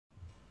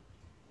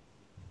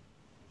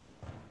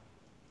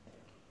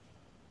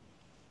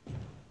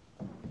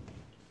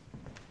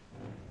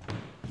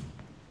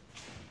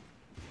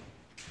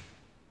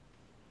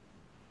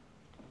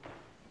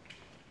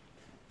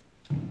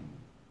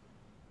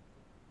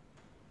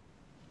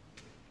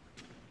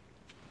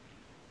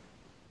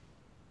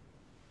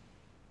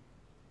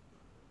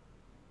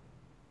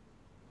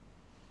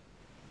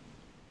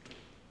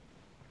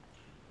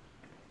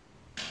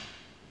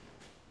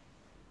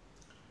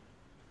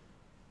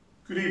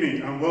Good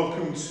evening and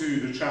welcome to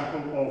the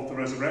Chapel of the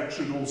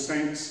Resurrection, All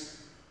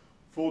Saints,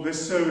 for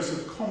this service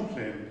of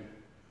Compline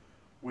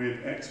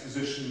with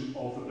exposition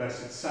of the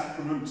Blessed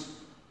Sacrament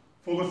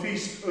for the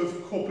feast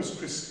of Corpus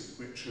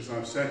Christi, which, as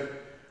I've said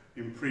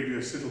in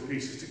previous little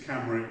pieces to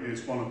camera,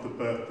 is one of the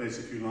birthdays,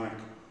 if you like,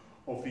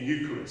 of the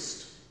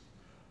Eucharist.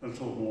 A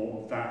little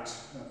more of that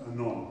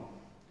anon.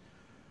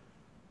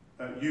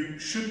 You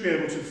should be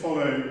able to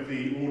follow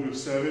the order of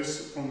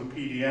service from the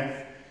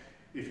PDF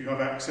if you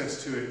have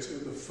access to it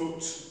at the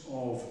foot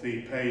of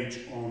the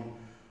page on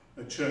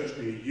a church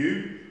near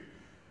you.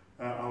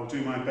 I'll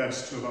do my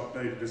best to have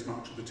updated as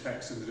much of the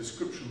text in the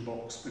description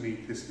box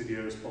beneath this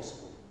video as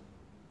possible.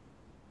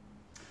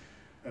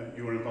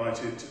 You are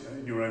invited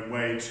in your own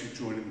way to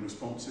join in the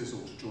responses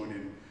or to join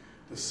in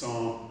the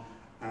psalm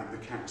and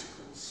the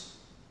canticles.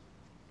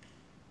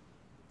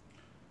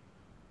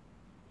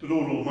 The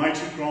Lord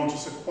Almighty grant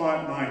us a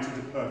quiet night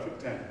and a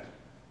perfect end.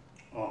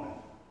 Amen.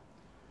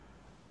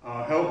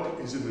 Our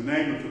help is in the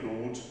name of the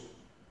Lord,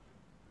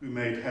 who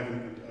made heaven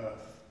and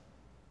earth.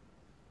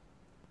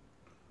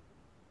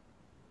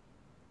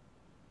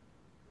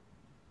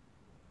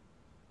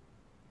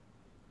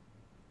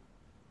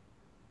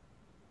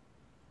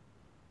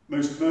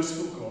 Most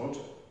merciful God,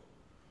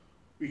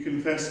 we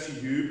confess to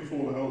you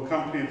before the whole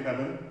company of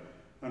heaven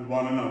and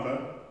one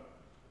another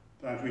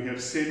that we have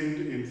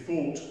sinned in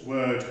thought,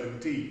 word and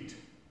deed,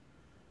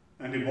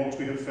 and in what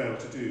we have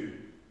failed to do.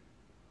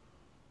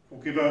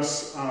 Forgive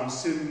us our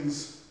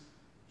sins,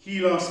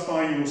 heal us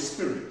by your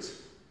Spirit,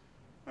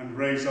 and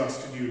raise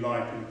us to new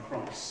life in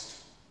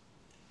Christ.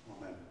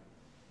 Amen.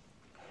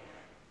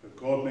 O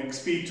God, make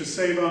speed to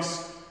save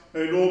us.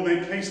 O Lord,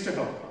 make haste to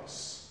help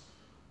us.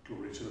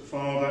 Glory to the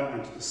Father,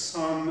 and to the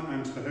Son,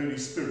 and to the Holy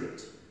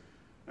Spirit,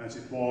 as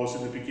it was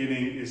in the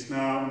beginning, is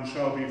now, and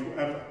shall be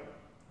forever.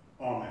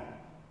 Amen.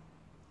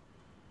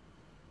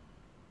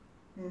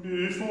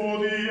 Before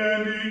the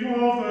ending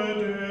of the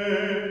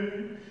day,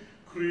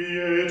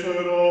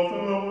 Creator of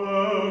the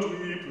world,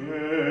 we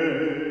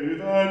pray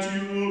that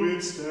you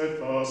with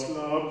steadfast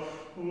love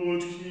would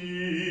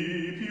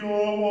keep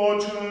your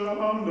watch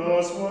around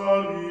us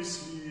while we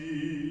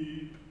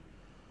sleep.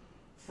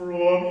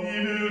 From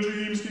evil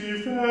dreams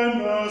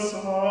defend our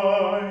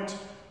sight,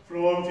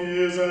 from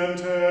fears and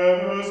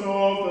terrors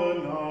of the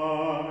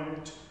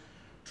night.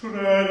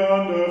 Tread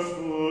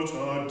underfoot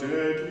our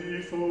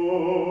deadly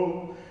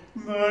foe,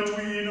 that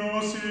we no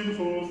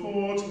sinful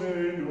thought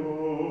may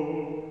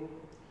know.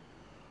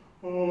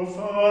 O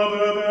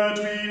Father, that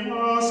we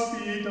ask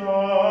be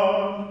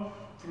done,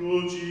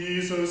 through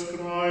Jesus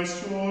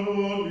Christ, your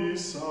only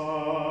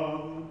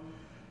Son,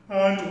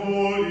 and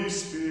Holy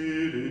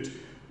Spirit,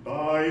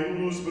 by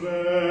whose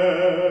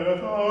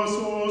breath our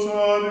souls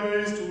are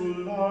raised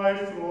to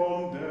life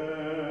from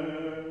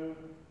death.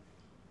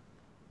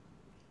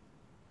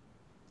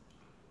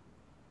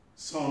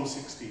 Psalm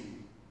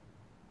 16.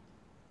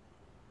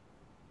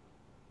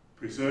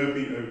 Preserve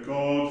me, O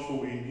God,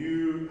 for in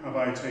you have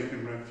I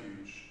taken refuge.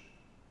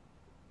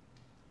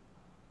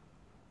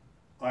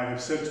 I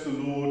have said to the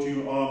Lord,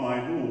 you are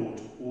my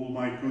Lord, all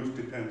my good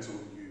depends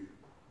on you.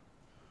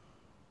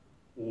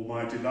 All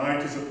my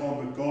delight is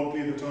upon the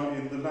godly that are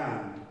in the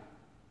land,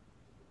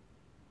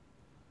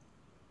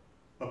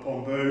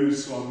 upon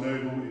those who are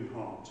noble in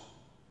heart.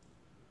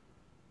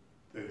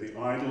 Though the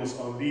idols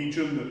are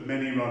legion that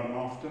many run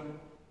after,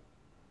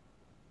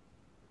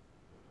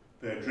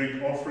 their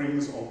drink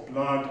offerings of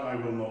blood I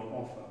will not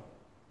offer,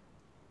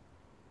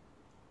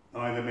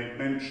 neither make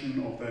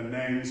mention of their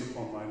names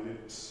upon my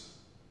lips.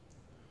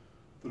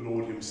 The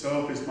Lord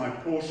himself is my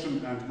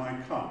portion and my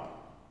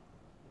cup.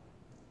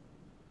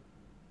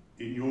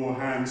 In your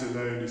hands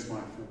alone is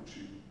my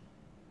fortune.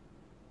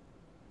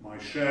 My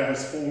share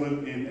has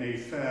fallen in a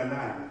fair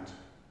land.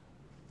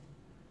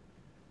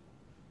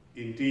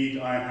 Indeed,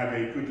 I have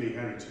a goodly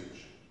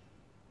heritage.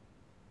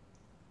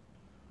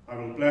 I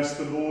will bless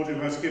the Lord who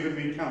has given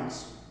me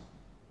counsel.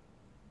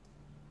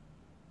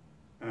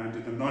 And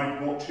in the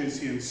night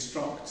watches he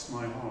instructs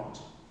my heart.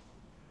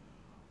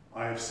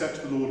 I have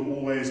set the Lord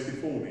always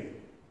before me.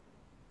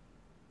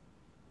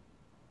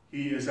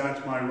 He is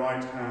at my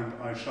right hand,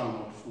 I shall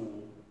not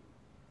fall.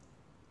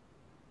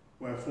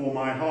 Wherefore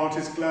my heart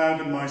is glad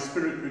and my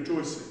spirit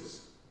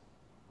rejoices.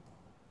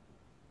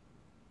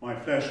 My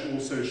flesh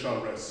also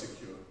shall rest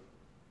secure.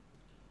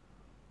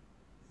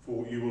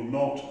 For you will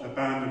not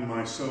abandon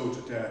my soul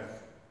to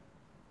death,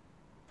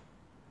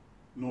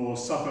 nor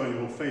suffer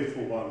your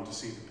faithful one to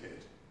see the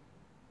pit.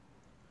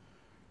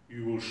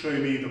 You will show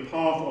me the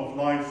path of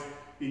life.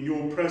 In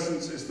your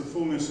presence is the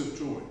fullness of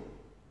joy.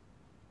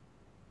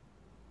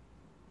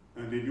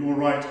 And in your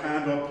right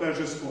hand are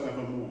pleasures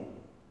forevermore.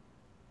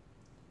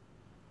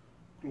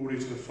 Glory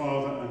to the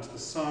Father, and to the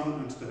Son,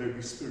 and to the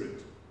Holy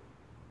Spirit,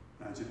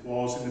 as it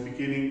was in the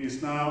beginning,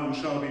 is now, and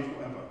shall be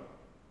forever.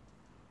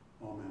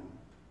 Amen.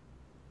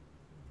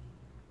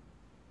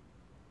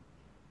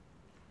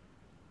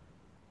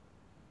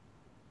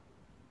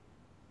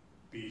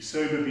 Be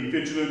sober, be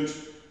vigilant,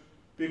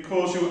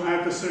 because your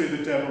adversary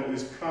the devil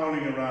is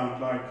prowling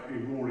around like a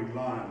roaring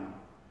lion,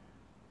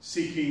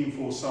 seeking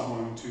for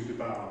someone to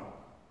devour.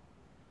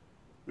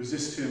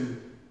 Resist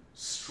him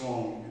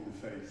strong in the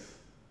faith.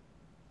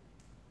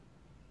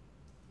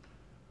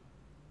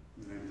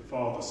 In the name of the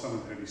Father, Son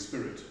and Holy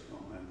Spirit.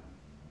 Amen.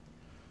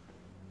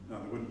 Now,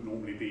 there wouldn't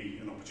normally be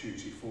an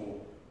opportunity for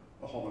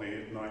a homily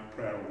at night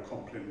prayer or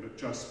compline, but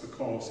just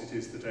because it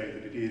is the day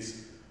that it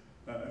is,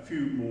 a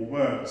few more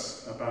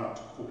words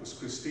about Corpus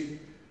Christi,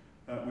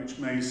 which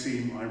may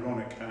seem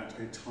ironic at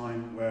a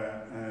time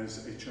where,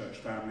 as a church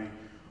family,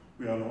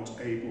 we are not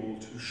able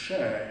to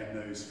share in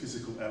those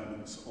physical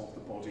elements of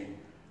the body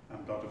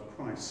and blood of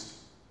Christ.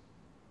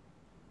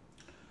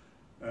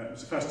 It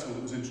was a festival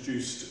that was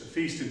introduced, a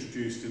feast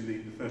introduced in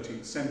the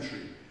 13th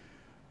century,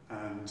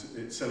 and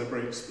it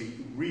celebrates the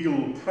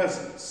real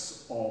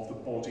presence of the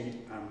body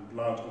and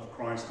blood of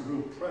Christ, the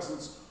real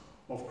presence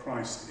of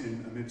Christ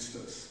in amidst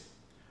us.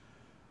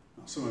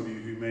 Now, some of you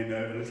who may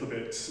know a little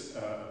bit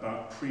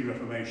about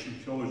pre-Reformation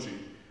theology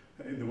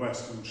in the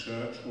Western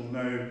Church will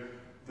know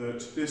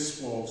that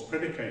this was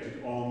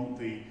predicated on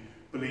the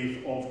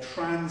belief of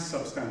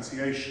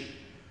transubstantiation.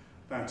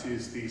 That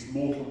is, these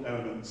mortal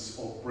elements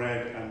of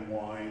bread and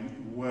wine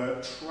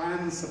were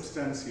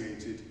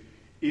transubstantiated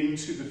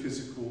into the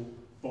physical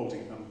body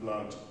and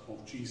blood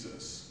of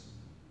Jesus.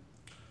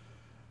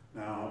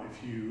 Now,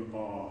 if you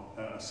are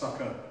a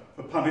sucker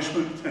for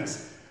punishment,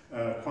 there's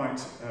quite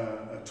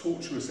a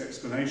tortuous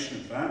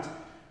explanation of that,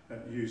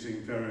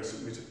 using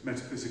various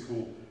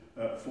metaphysical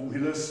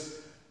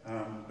formulas,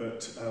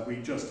 but we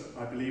just,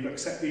 I believe,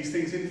 accept these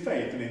things in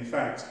faith. And in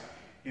fact,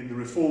 in the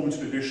Reformed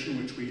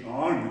tradition, which we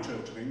are in the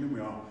Church of England,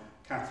 we are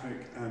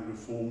Catholic and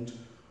Reformed,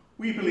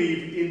 we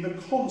believe in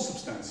the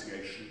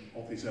consubstantiation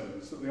of these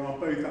elements, that they are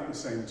both at the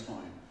same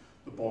time,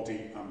 the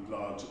body and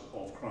blood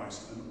of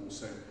Christ, and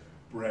also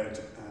bread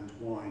and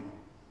wine.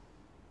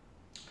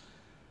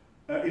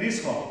 It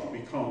is hard that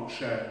we can't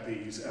share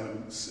these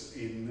elements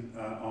in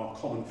our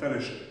common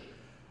fellowship,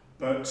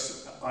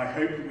 but I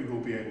hope that we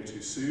will be able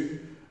to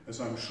soon, as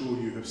I'm sure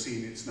you have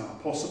seen it's now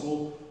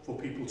possible for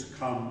people to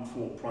come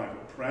for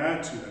private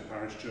prayer to their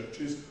parish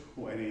churches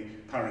or any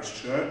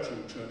parish church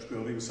or church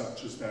buildings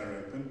such as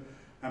they're open.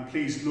 And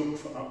please look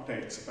for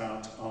updates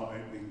about our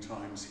opening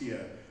times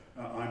here.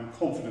 I'm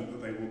confident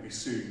that they will be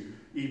soon,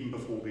 even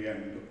before the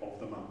end of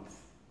the month.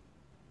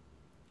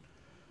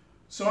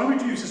 So I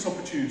would use this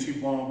opportunity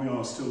while we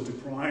are still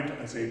deprived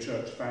as a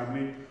church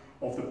family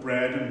of the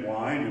bread and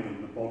wine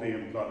and the body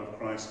and blood of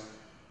Christ.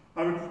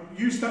 I would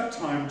use that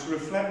time to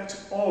reflect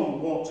on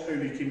what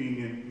Holy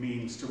Communion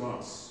means to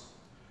us.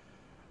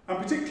 And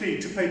particularly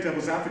to play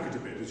devil's advocate a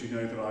bit, as you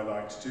know that I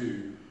like to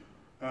do.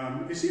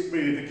 Is it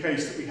really the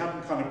case that we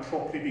haven't kind of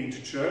properly been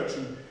to church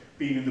and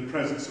been in the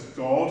presence of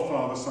God,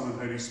 Father, Son and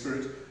Holy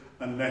Spirit,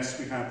 unless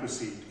we have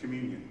received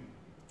communion?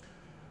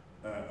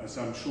 As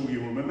I'm sure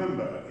you will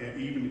remember,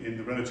 even in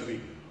the relatively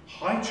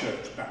high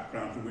church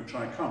background from which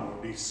I come, or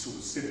at least sort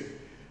of civic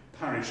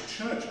parish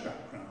church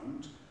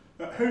background,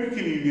 Holy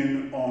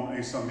Communion on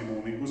a Sunday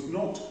morning was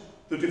not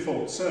the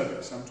default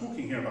service. I'm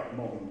talking here about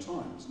modern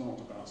times, not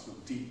about sort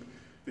of deep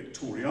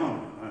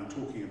Victoriana. I'm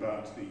talking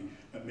about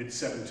the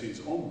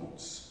mid-70s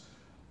onwards.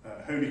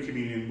 Holy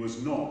Communion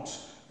was not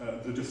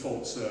the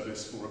default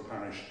service for a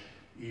parish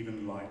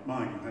even like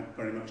mine. You had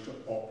very much to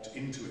opt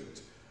into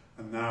it.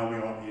 And now we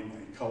are in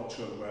a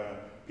culture where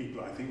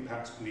people, I think,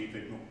 perhaps believe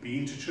they've not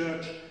been to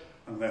church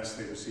unless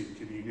they receive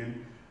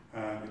communion.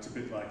 And it's a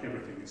bit like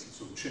everything, it's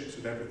sort of chips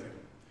with everything.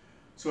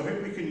 So I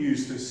hope we can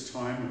use this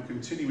time of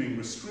continuing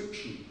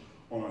restriction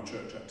on our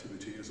church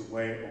activity as a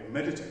way of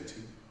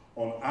meditating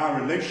on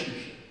our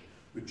relationship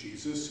with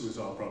Jesus, who is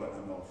our brother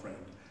and our friend,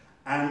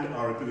 and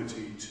our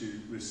ability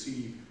to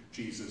receive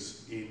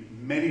Jesus in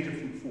many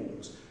different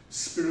forms,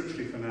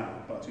 spiritually for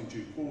now, but in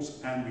due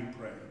course, and we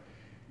pray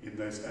in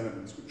those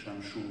elements which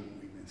I'm sure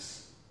we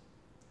miss.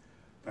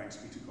 Thanks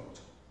be to God.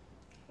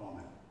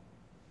 Amen.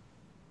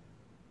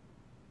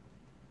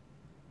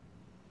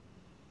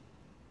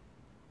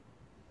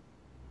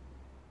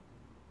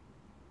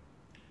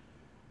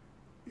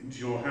 Into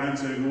your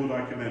hands, O Lord,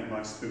 I commend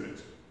my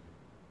spirit.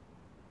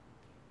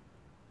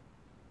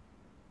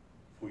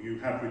 For you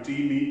have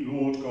redeemed me,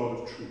 Lord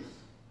God of truth.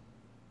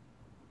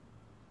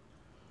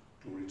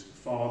 Glory to the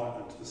Father,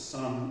 and to the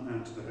Son,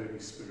 and to the Holy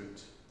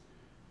Spirit.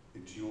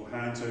 Into your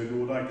hands, O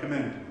Lord, I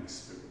commend my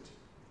spirit.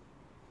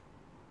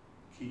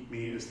 Keep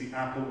me as the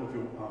apple of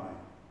your eye.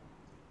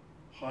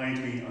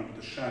 Hide me under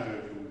the shadow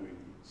of your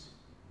wings.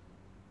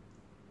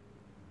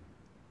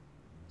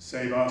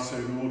 Save us, O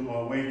Lord,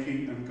 while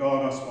waking, and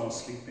guard us while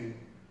sleeping,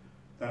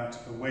 that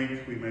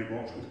awake we may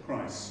watch with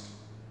Christ,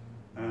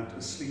 and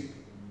asleep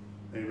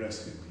may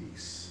rest in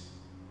peace.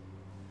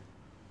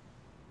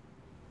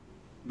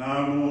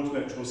 Now, Lord,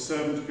 let your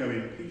servant go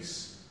in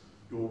peace.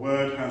 Your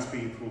word has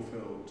been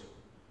fulfilled.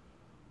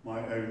 My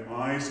own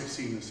eyes have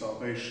seen the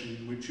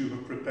salvation which you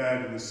have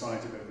prepared in the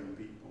sight of every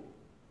people,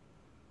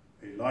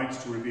 a light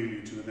to reveal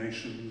you to the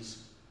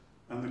nations,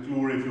 and the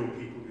glory of your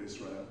people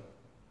Israel.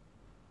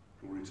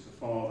 Glory to the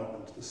Father,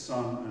 and to the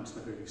Son, and to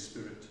the Holy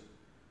Spirit,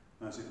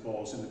 as it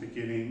was in the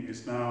beginning,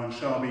 is now, and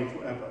shall be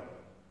forever.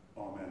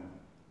 Amen.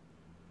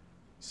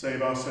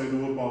 Save us, O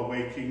Lord, while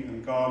waking,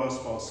 and guard us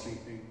while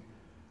sleeping,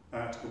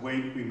 that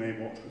awake we may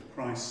watch with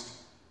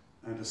Christ,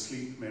 and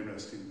asleep may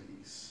rest in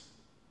peace.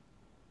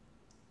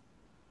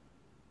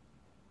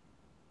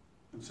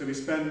 And so we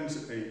spend a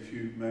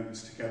few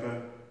moments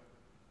together,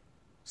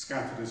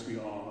 scattered as we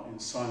are, in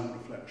silent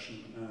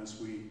reflection as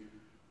we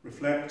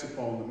reflect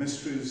upon the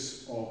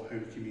mysteries of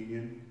Holy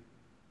Communion,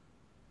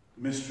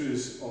 the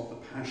mysteries of the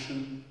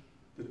Passion,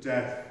 the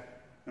death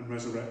and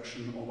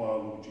resurrection of our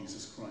Lord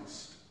Jesus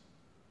Christ,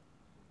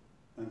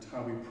 and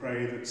how we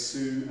pray that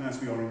soon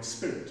as we are in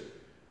spirit,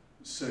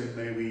 so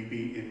may we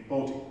be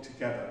embodied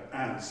together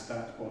as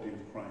that body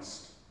of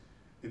Christ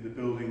in the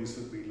buildings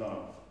that we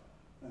love,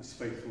 as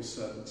faithful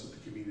servants of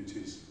the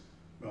communities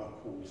we are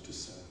called to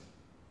serve.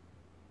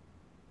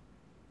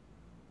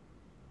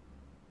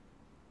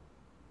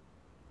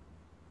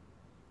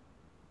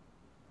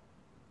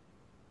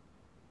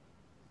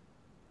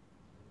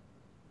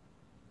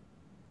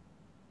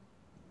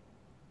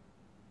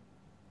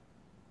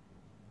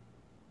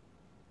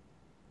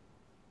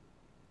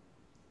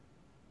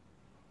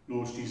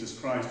 Lord Jesus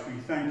Christ, we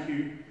thank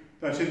you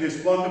that in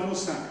this wonderful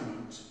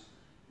sacrament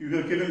you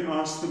have given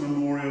us the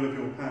memorial of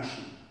your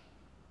passion.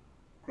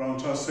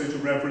 Grant us so to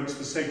reverence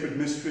the sacred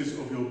mysteries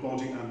of your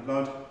body and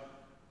blood,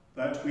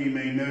 that we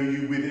may know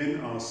you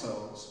within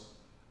ourselves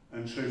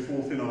and show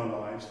forth in our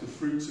lives the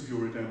fruits of your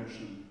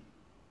redemption.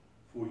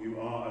 For you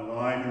are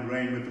alive and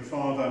reign with the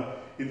Father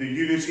in the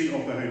unity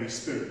of the Holy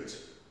Spirit,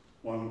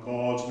 one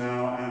God,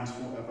 now and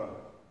forever.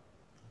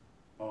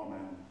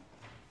 Amen.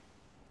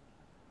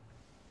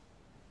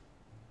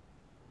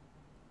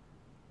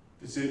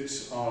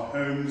 Visit our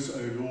homes,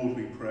 O Lord,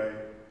 we pray,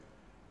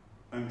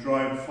 and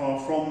drive far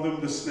from them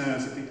the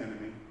snares of the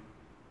enemy.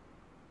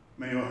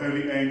 May your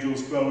holy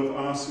angels dwell with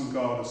us and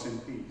guard us in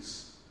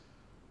peace,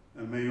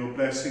 and may your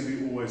blessing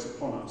be always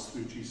upon us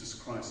through Jesus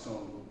Christ our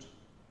Lord.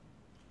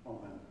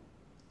 Amen.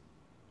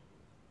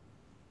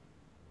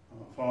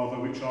 Our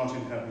Father, which art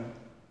in heaven,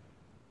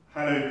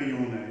 hallowed be your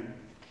name.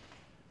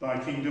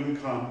 Thy kingdom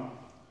come,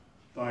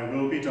 thy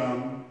will be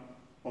done,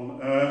 on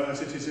earth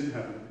as it is in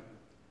heaven.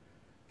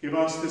 Give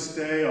us this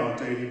day our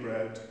daily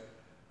bread,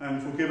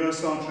 and forgive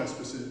us our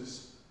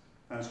trespasses,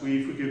 as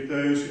we forgive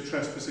those who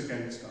trespass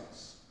against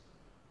us.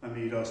 And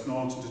lead us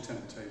not into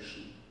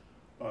temptation,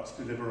 but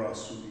deliver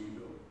us from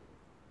evil.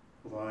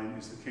 For thine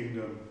is the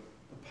kingdom,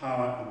 the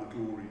power, and the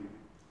glory,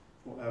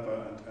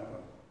 forever and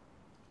ever.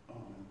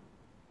 Amen.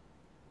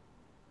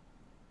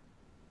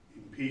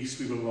 In peace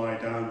we will lie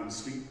down and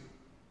sleep,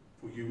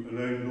 for you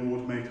alone,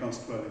 Lord, make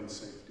us dwell in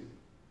safety.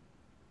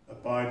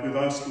 Abide with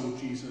us, Lord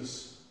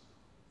Jesus,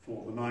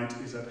 for the night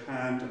is at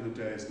hand and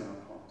the day is now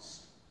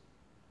past.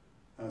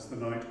 As the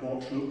night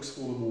watch looks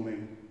for the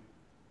morning,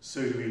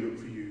 so do we look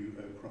for you,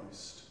 O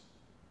Christ.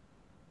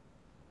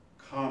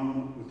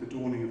 Come with the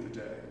dawning of the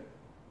day,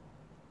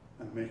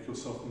 and make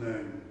yourself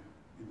known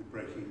in the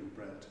breaking of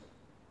bread.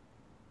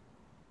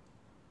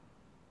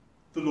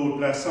 The Lord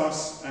bless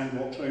us and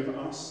watch over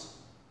us.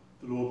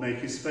 The Lord make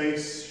his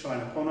face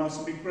shine upon us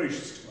and be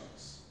gracious to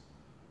us.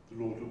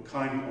 The Lord look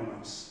kindly on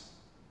us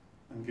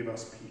and give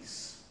us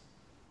peace.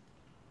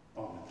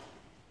 Amen.